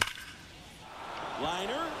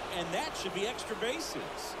 Liner, and that should be extra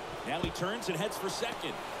bases. Now he turns and heads for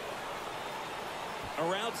second.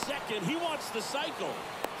 Around second, he wants the cycle.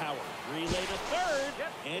 Howard relay to third,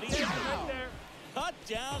 and he's out. Cut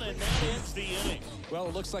down, and that ends the inning. Well,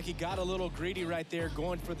 it looks like he got a little greedy right there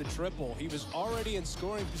going for the triple. He was already in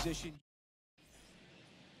scoring position.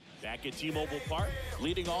 Back at T-Mobile Park,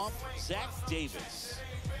 leading off, Zach Davis.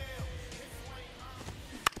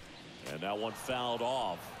 And that one fouled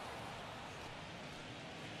off.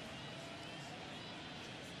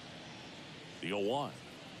 The 0-1.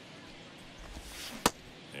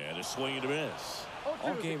 And a swing and a miss.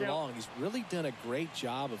 all game long. He's really done a great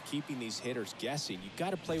job of keeping these hitters guessing. You've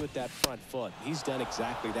got to play with that front foot. He's done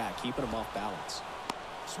exactly that, keeping them off balance.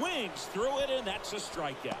 Swings through it, and that's a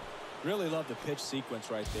strikeout. Really love the pitch sequence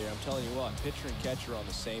right there. I'm telling you what, pitcher and catcher are on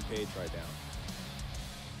the same page right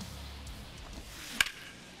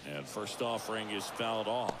now. And first offering is fouled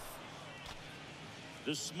off.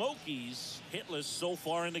 The Smokies hitless so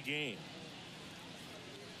far in the game.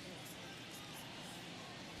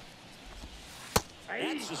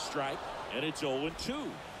 That's a strike, and it's 0-2.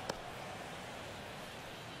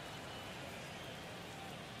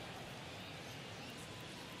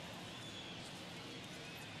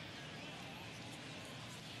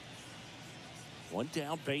 One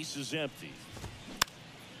down, base is empty.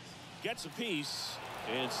 Gets a piece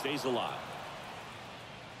and stays alive.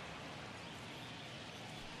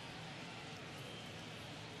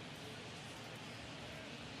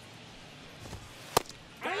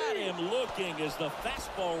 Got him looking as the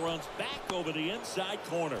fastball runs back over the inside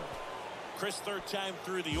corner. Chris, third time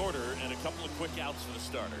through the order and a couple of quick outs for the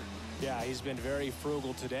starter. Yeah, he's been very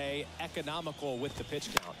frugal today, economical with the pitch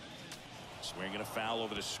count. Swinging a foul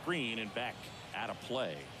over the screen and back out of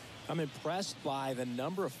play. I'm impressed by the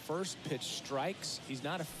number of first pitch strikes. He's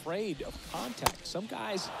not afraid of contact. Some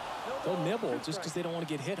guys, they'll nibble just because they don't want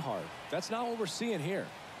to get hit hard. That's not what we're seeing here.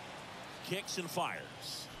 Kicks and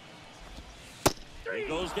fires. He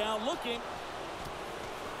goes down looking.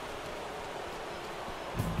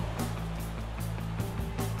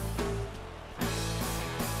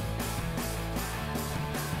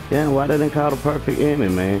 Yeah, why didn't they call the perfect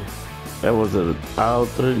inning, man? That was an all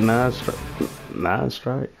through 9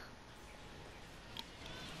 strikes.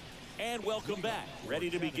 And welcome back. Ready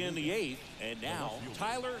to begin the 8th. And now,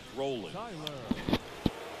 Tyler Rowland.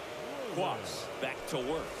 Quas back to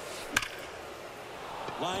work.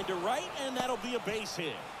 Line to right, and that'll be a base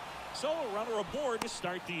hit. So a runner aboard to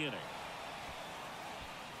start the inning.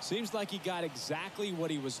 Seems like he got exactly what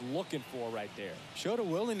he was looking for right there. Showed a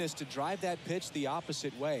willingness to drive that pitch the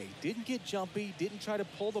opposite way. Didn't get jumpy, didn't try to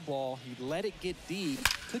pull the ball. He let it get deep,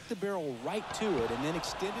 took the barrel right to it, and then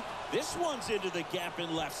extended. This one's into the gap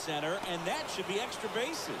in left center, and that should be extra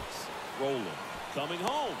bases. Rowland coming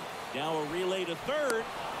home. Now a relay to third.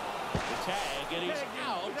 The tag, and he's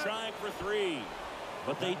out trying for 3.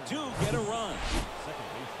 But they do get a run.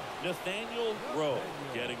 Nathaniel Rowe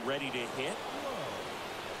getting ready to hit.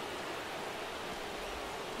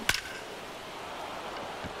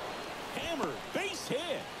 Hammered, base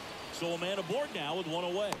hit. So a man aboard now with 1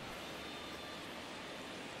 away.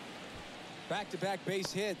 Back-to-back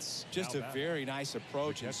base hits. Just a very nice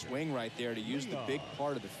approach and swing right there to use the big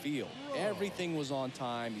part of the field. Everything was on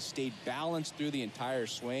time. He stayed balanced through the entire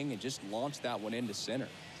swing and just launched that one into center.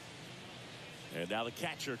 And now the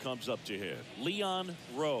catcher comes up to him. Leon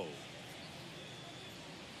Rowe.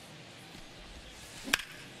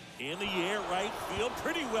 In the air, right field.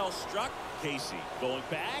 Pretty well struck. Casey going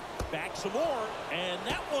back some more. And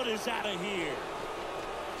that one is out of here.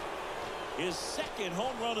 His second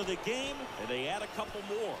home run of the game, and they add a couple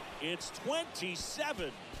more. It's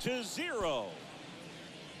 27-0.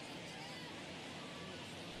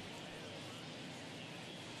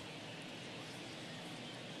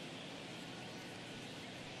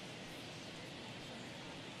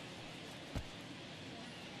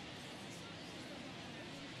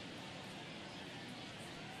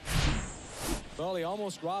 Well, he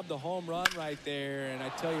almost robbed the home run right there, and I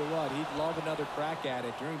tell you what, he'd love another crack at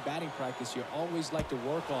it. During batting practice, you always like to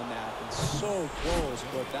work on that, and so close,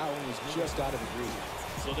 but that one was just out of the green.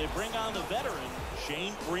 So they bring on the veteran,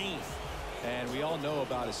 Shane Green. And we all know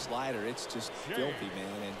about his slider. It's just filthy,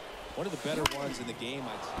 man, and one of the better ones in the game,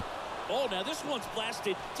 I'd say. Oh, now this one's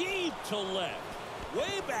blasted deep to left.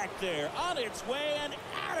 Way back there, on its way and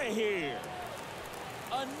out of here.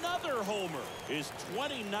 Another homer, his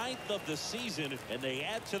 29th of the season, and they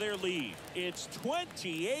add to their lead. It's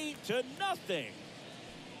 28-0.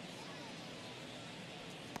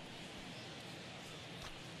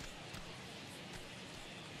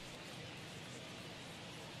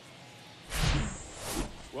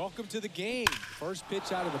 Welcome to the game. First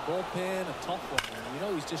pitch out of the bullpen, a tough one. And you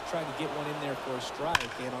know he's just trying to get one in there for a strike.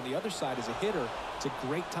 And on the other side, as a hitter, it's a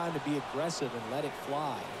great time to be aggressive and let it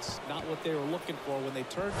fly. It's not what they were looking for when they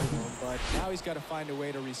turned to him, but now he's got to find a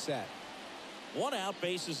way to reset. 1 out,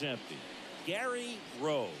 base is empty. Gary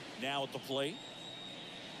Rowe now at the plate.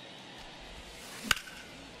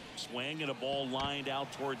 Swing and a ball lined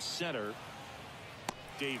out towards center.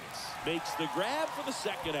 Davis makes the grab for the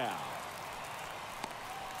second out.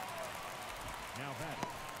 Now batting,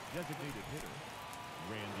 designated hitter,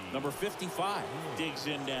 Randy. Number 55 digs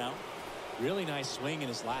in now. Really nice swing in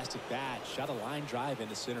his last at bat. Shot a line drive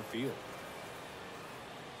into center field.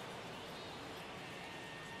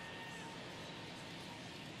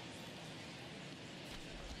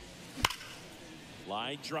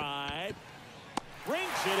 Line drive.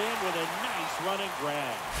 Brings it in with a nice running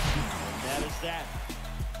grab. And that is that.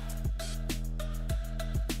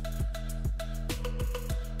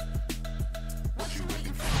 What you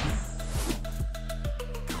waiting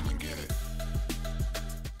for? Come and get it.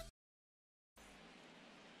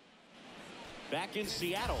 Back in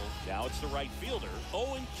Seattle, now it's the right fielder,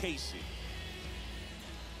 Owen Casey.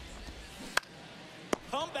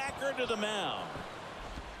 Comebacker to the mound.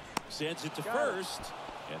 Sends it to first,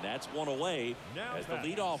 and that's one away as the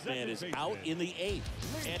leadoff man is out in the 8th.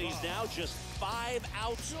 And he's now just 5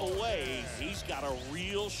 outs away. He's got a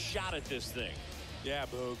real shot at this thing. Yeah,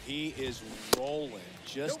 Boog, he is rolling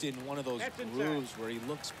just in one of those grooves where he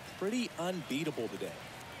looks pretty unbeatable today.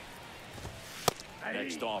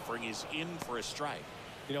 Next offering is in for a strike.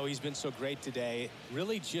 You know, he's been so great today.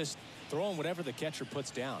 Really just throwing whatever the catcher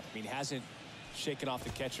puts down. I mean, hasn't shaken off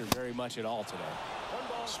the catcher very much at all today.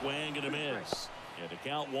 Swing and a miss. And to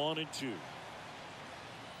count 1 and 2.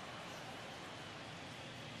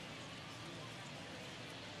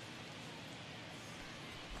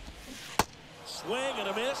 Swing and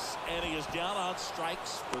a miss, and he is down on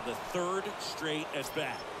strikes for the 3rd straight at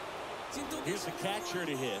bat. Here's the catcher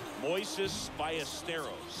to hit, Moises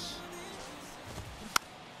Ballesteros.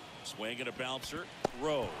 Swing and a bouncer,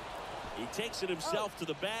 Rowe. He takes it himself to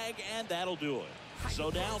the bag, and that'll do it. So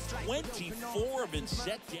now 24 have been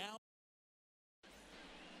set down.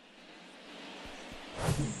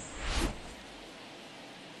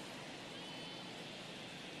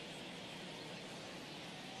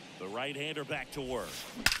 The right-hander back to work.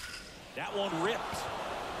 That one ripped.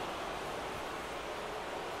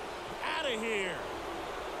 Out of here.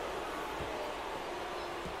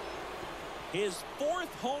 His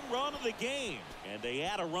 4th home run of the game. And they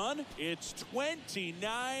add a run. It's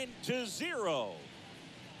 29-0.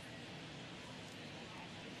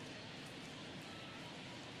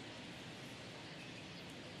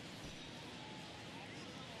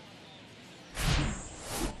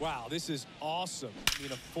 Wow, this is awesome. I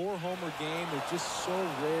mean, a 4-homer game. They're just so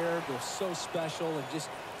rare. They're so special and just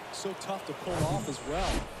so tough to pull off as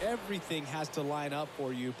well. Everything has to line up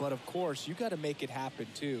for you, but of course, you got to make it happen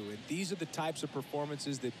too. And these are the types of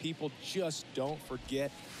performances that people just don't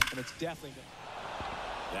forget, and it's definitely.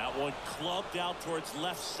 That one clubbed out towards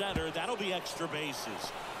left center. That'll be extra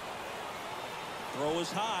bases. Throw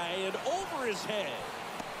is high and over his head.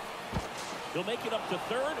 He'll make it up to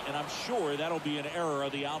 3rd, and I'm sure that'll be an error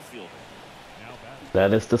of the outfielder.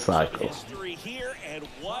 That is the cycle. History here, and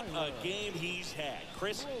what a game he's had.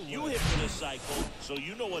 Chris, you hit for this cycle, so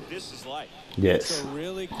you know what this is like. Yes. It's a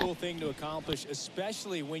really cool thing to accomplish,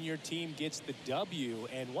 especially when your team gets the W.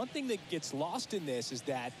 And one thing that gets lost in this is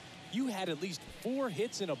that you had at least 4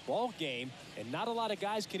 hits in a ball game, and not a lot of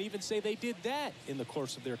guys can even say they did that in the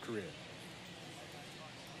course of their career.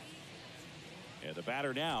 And the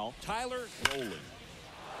batter now, Tyler Rowland.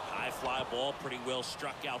 High fly ball, pretty well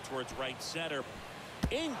struck out towards right center.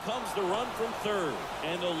 In comes the run from 3rd,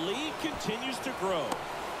 and the lead continues to grow.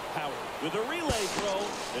 Howard with a relay throw,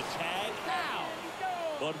 the tag out.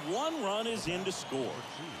 But 1 run is in to score.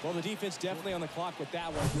 Well, the defense definitely on the clock with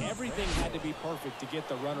that one. Everything had to be perfect to get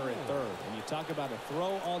the runner at 3rd. And you talk about a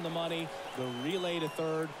throw on the money, the relay to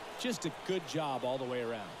 3rd, just a good job all the way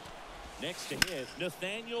around. Next to hit,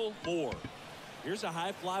 Nathaniel Moore. Here's a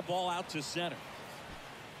high fly ball out to center.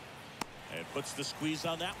 And puts the squeeze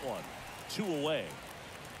on that one. 2 away.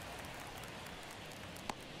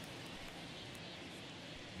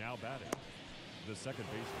 Now batting, the second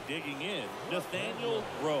baseman. Digging in, Nathaniel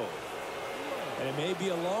Rowe. And it may be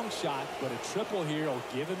a long shot, but a triple here will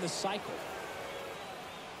give him the cycle.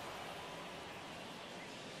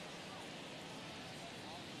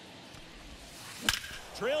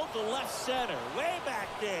 Drilled to left center, way back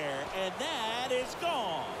there, and that is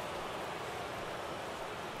gone.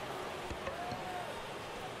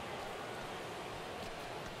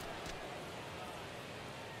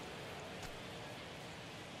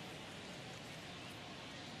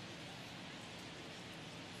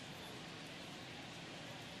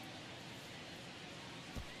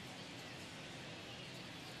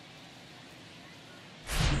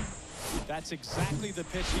 That's exactly the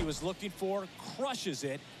pitch he was looking for. Crushes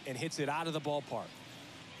it and hits it out of the ballpark.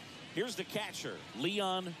 Here's the catcher,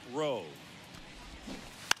 Leon Rowe.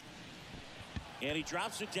 And he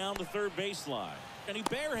drops it down the 3rd baseline. And he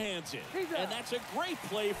barehands it. And that's a great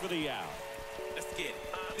play for the out. Let's get it.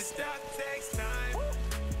 This stuff takes time.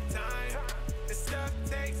 This stuff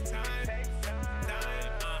takes time.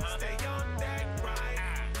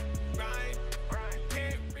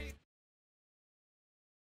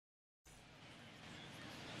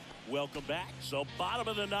 Welcome back. So bottom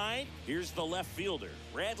of the ninth, here's the left fielder,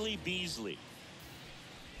 Bradley Beasley.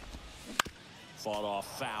 Fought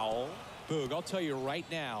off foul. Boog, I'll tell you right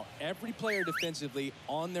now, every player defensively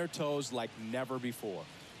on their toes like never before.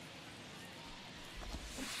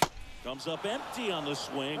 Comes up empty on the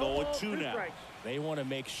swing. 0-2 now. They want to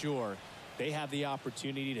make sure they have the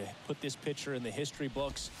opportunity to put this pitcher in the history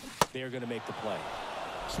books. They're going to make the play.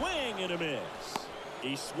 Swing and a miss.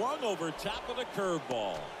 He swung over top of the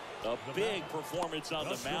curveball. A big performance on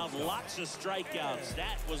the mound. Lots of strikeouts.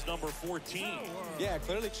 That was number 14. Yeah,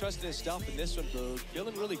 clearly trusting his stuff in this one, Boog.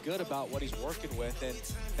 Feeling really good about what he's working with, and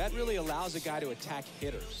that really allows a guy to attack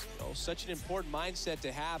hitters. You know, such an important mindset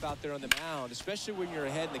to have out there on the mound, especially when you're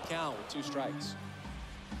ahead in the count with 2 strikes.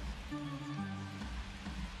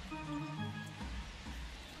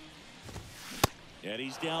 And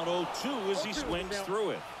he's down 0-2 as he swings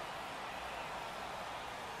through it.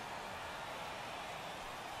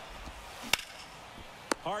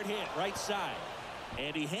 Hard hit right side.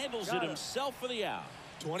 And he handles it himself for the out.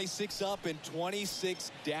 26 up and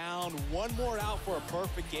 26 down. One more out for a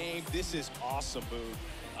perfect game. This is awesome,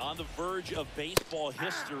 Boog. On the verge of baseball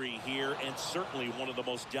history here, and certainly one of the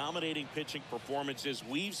most dominating pitching performances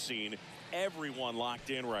we've seen. Everyone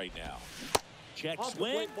locked in right now. Check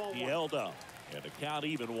swing. He held up. And the count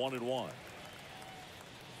even 1-1.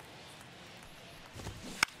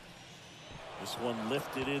 This one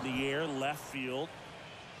lifted in the air, left field.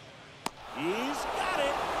 He's got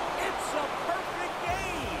it. It's a perfect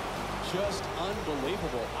game. Just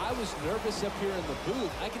unbelievable. I was nervous up here in the booth.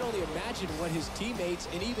 I can only imagine what his teammates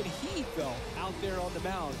and even he felt out there on the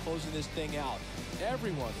mound closing this thing out.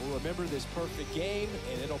 Everyone will remember this perfect game,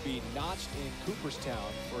 and it'll be notched in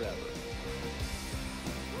Cooperstown forever.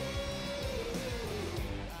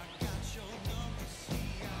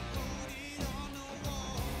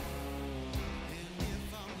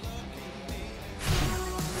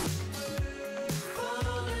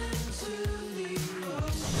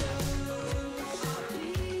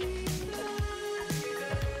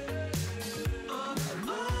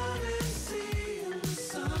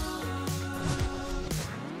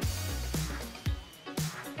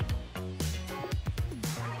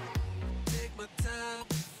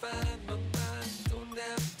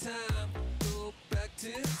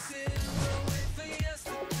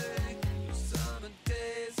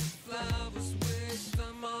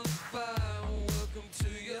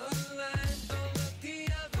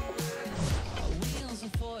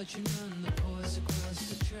 You know